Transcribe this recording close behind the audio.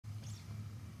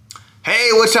Hey,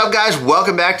 what's up guys?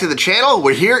 Welcome back to the channel.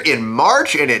 We're here in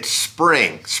March and it's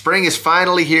spring. Spring is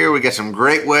finally here. We got some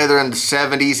great weather in the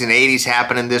 70s and 80s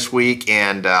happening this week,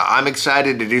 and I'm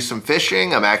excited to do some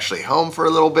fishing. I'm actually home for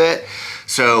a little bit.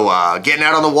 So getting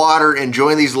out on the water,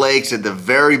 enjoying these lakes at the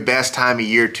very best time of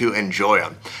year to enjoy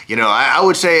them. You know, I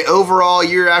would say overall,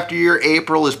 year after year,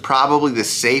 April is probably the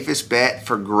safest bet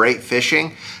for great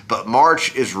fishing, but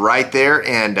March is right there.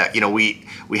 And you know, we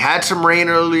had some rain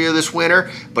earlier this winter,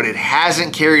 but it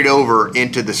hasn't carried over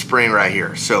into the spring right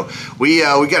here. So we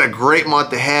got a great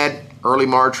month ahead. Early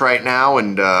March right now,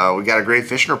 and we got a great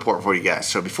fishing report for you guys.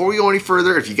 So before we go any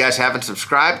further, if you guys haven't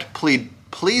subscribed,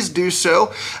 please do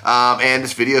so. And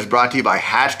this video is brought to you by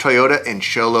Hatch Toyota in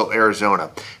Show Low,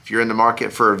 Arizona. If you're in the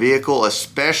market for a vehicle,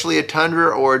 especially a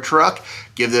Tundra or a truck,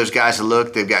 give those guys a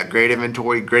look. They've got great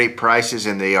inventory, great prices,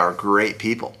 and they are great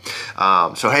people.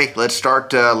 So hey, let's start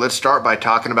by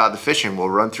talking about the fishing. We'll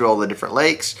run through all the different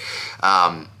lakes.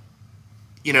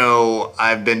 You know,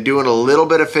 I've been doing a little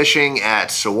bit of fishing at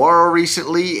Saguaro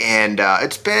recently, and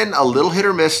it's been a little hit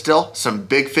or miss still. Some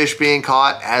big fish being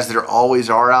caught, as there always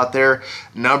are out there.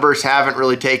 Numbers haven't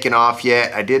really taken off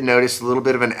yet. I did notice a little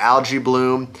bit of an algae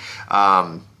bloom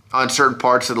on certain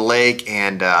parts of the lake,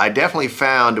 and I definitely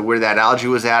found where that algae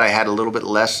was at, I had a little bit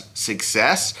less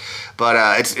success.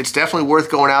 But it's definitely worth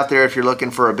going out there if you're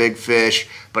looking for a big fish.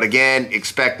 But again,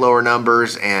 expect lower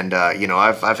numbers, and you know,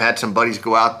 I've had some buddies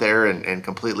go out there and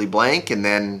completely blank, and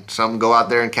then some go out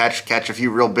there and catch a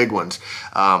few real big ones.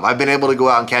 I've been able to go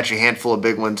out and catch a handful of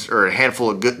big ones, or a handful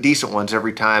of good, decent ones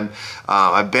every time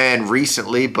I've been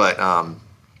recently, but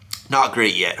not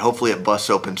great yet. Hopefully it busts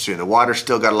open soon. The water's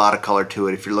still got a lot of color to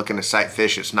it. If you're looking to sight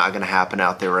fish, it's not going to happen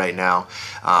out there right now.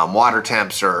 Water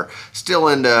temps are still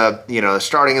in the, you know,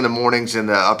 starting in the mornings in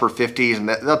the upper 50s, and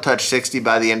they'll touch 60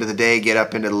 by the end of the day, get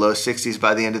up into the low 60s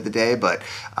by the end of the day. But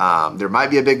there might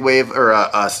be a big wave, or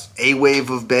a wave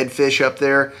of bedfish up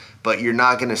there, but you're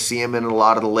not going to see them in a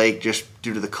lot of the lake just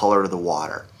due to the color of the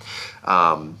water.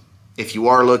 If you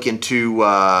are looking to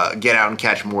get out and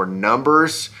catch more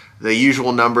numbers, the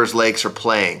usual numbers lakes are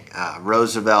playing.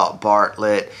 Roosevelt,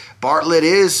 Bartlett. Bartlett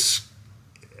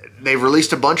they've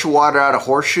released a bunch of water out of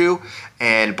Horseshoe,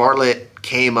 and Bartlett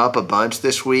came up a bunch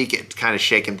this week. It's kind of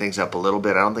shaking things up a little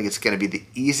bit. I don't think it's going to be the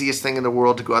easiest thing in the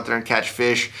world to go out there and catch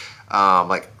fish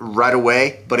like right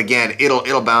away, but again,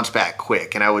 it'll bounce back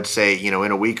quick. And I would say, you know, in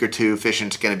a week or two,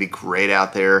 fishing's going to be great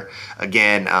out there.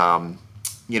 Again,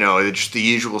 you know, it's just the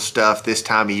usual stuff this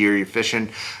time of year. You're fishing,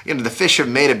 you know, the fish have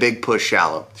made a big push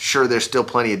shallow. Sure, there's still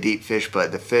plenty of deep fish,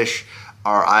 but the fish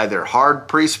are either hard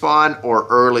pre-spawn or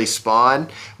early spawn.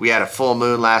 We had a full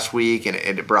moon last week, and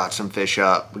it brought some fish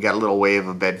up. We got a little wave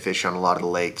of bedfish on a lot of the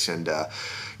lakes, and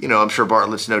you know, I'm sure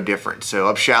Bartlett's no different. So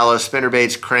up shallow,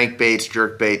 spinnerbaits, crankbaits,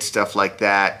 jerkbaits, stuff like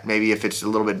that. Maybe if it's a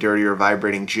little bit dirtier,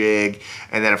 vibrating jig.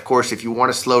 And then of course, if you want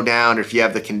to slow down, or if you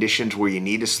have the conditions where you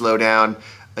need to slow down,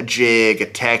 a jig, a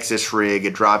Texas rig, a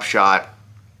drop shot,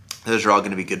 those are all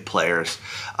going to be good players.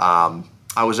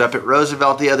 I was up at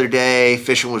Roosevelt the other day.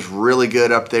 Fishing was really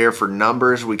good up there for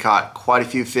numbers. We caught quite a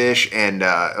few fish, and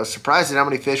I was surprised at how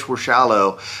many fish were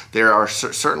shallow. There are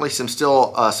certainly some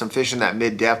fish in that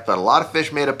mid-depth, but a lot of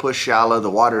fish made a push shallow. The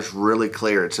water's really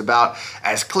clear. It's about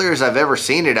as clear as I've ever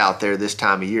seen it out there this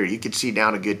time of year. You could see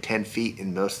down a good 10 feet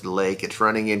in most of the lake. It's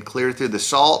running in clear through the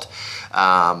salt.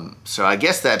 So I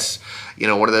guess that's, you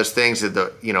know, one of those things that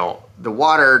the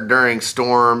water during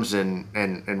storms and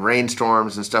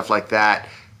rainstorms and stuff like that,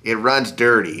 it runs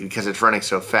dirty because it's running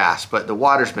so fast. But the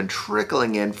water's been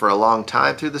trickling in for a long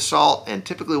time through the salt, and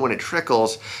typically when it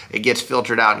trickles, it gets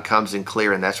filtered out and comes in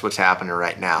clear, and that's what's happening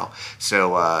right now.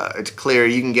 So it's clear.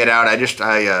 You can get out.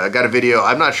 I got a video.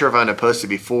 I'm not sure if I'm going to post it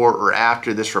before or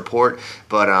after this report,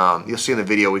 but you'll see in the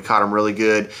video we caught them really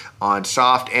good on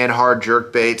soft and hard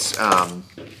jerk baits.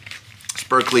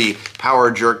 Berkeley Power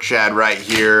Jerk Shad right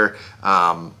here.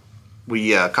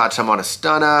 We caught some on a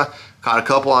stunna, caught a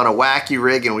couple on a wacky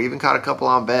rig, and we even caught a couple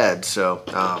on bed. So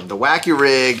the wacky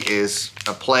rig is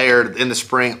a player in the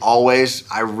spring always.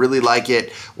 I really like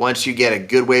it. Once you get a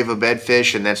good wave of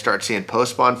bedfish and then start seeing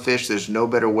post-spawn fish, there's no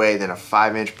better way than a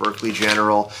 5-inch Berkeley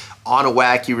General on a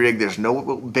wacky rig. There's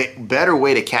no better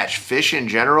way to catch fish in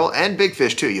general, and big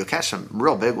fish too. You'll catch some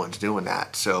real big ones doing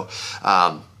that. So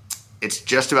it's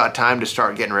just about time to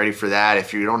start getting ready for that.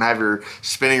 If you don't have your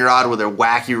spinning rod with a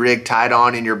wacky rig tied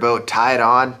on in your boat, tie it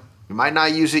on. You might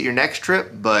not use it your next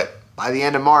trip, but by the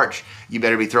end of March, you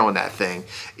better be throwing that thing.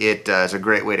 It is a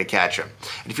great way to catch them.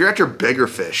 And if you're after bigger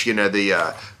fish, you know,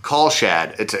 the call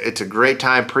shad, it's a great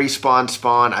time, pre-spawn,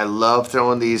 spawn. I love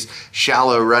throwing these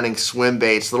shallow running swim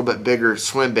baits, a little bit bigger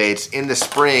swim baits in the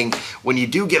spring. When you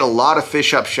do get a lot of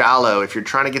fish up shallow, if you're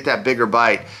trying to get that bigger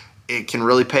bite, it can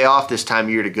really pay off this time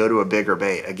of year to go to a bigger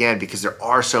bait, again, because there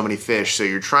are so many fish. So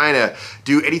you're trying to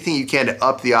do anything you can to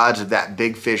up the odds of that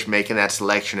big fish making that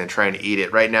selection and trying to eat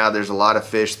it. Right now, there's a lot of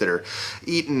fish that are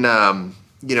eating,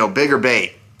 you know, bigger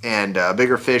bait, and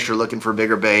bigger fish are looking for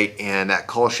bigger bait, and that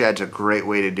call shad's a great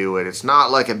way to do it. It's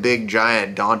not like a big,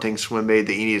 giant, daunting swim bait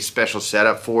that you need a special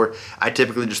setup for. I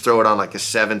typically just throw it on like a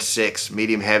 7/6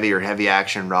 medium heavy or heavy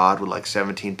action rod with like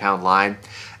 17-pound line,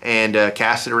 and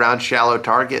cast it around shallow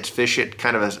targets, fish it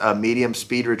kind of a medium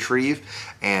speed retrieve,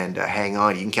 and hang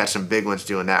on. You can catch some big ones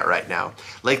doing that right now.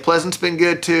 Lake Pleasant's been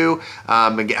good too. I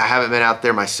haven't been out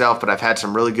there myself, but I've had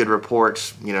some really good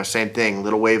reports. You know, same thing,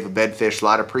 little wave of bedfish, a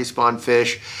lot of pre-spawn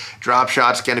fish. Drop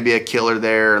shot's gonna be a killer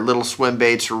there. Little swim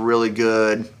baits are really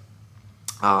good.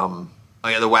 Oh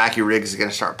yeah, the wacky rigs is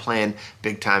gonna start playing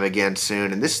big time again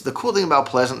soon. And this is the cool thing about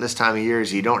Pleasant this time of year,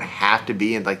 is you don't have to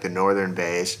be in like the northern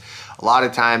bays. A lot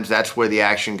of times that's where the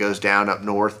action goes down up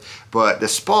north, but the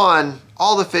spawn,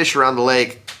 all the fish around the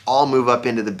lake all move up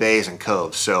into the bays and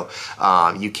coves. So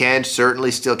you can certainly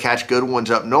still catch good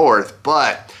ones up north,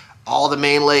 but all the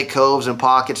main lake coves and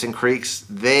pockets and creeks,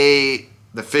 the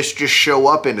fish just show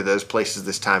up into those places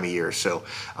this time of year. So,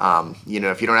 you know,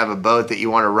 if you don't have a boat that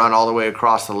you want to run all the way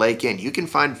across the lake in, you can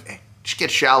find, just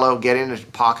get shallow, get in a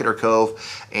pocket or cove,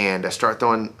 and start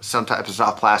throwing some type of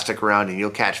soft plastic around, and you'll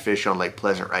catch fish on Lake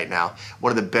Pleasant right now. One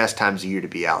of the best times of year to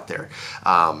be out there.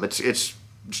 It's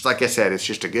just like I said, it's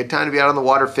just a good time to be out on the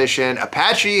water fishing.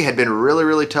 Apache had been really,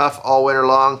 really tough all winter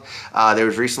long. There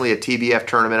was recently a TBF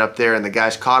tournament up there, and the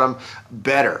guys caught them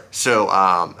better. So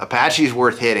Apache's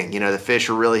worth hitting. You know, the fish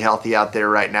are really healthy out there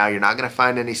right now. You're not going to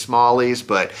find any smallies,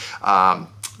 but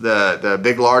the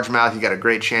big largemouth, you got a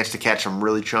great chance to catch some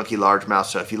really chunky largemouth.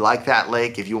 So if you like that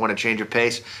lake, if you want to change your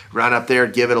pace, run up there,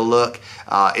 give it a look.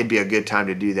 It'd be a good time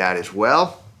to do that as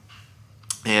well.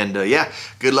 And yeah,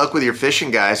 good luck with your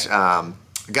fishing, guys.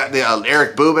 Got the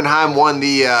Eric Bubenheim won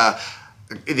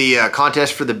the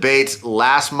contest for the baits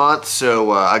last month,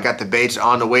 so I got the baits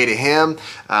on the way to him.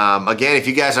 Again, if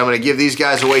you guys, I'm going to give these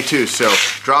guys away too, so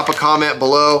drop a comment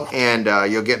below,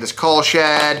 and you'll get this call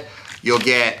shad, you'll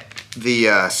get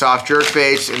the soft jerk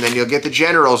baits, and then you'll get the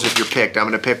generals if you're picked. I'm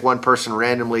going to pick one person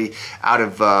randomly out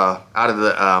of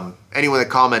the anyone that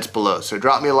comments below. So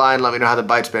drop me a line, let me know how the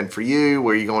bite's been for you,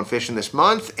 where you're going fishing this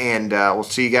month, and we'll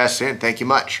see you guys soon. Thank you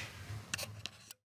much.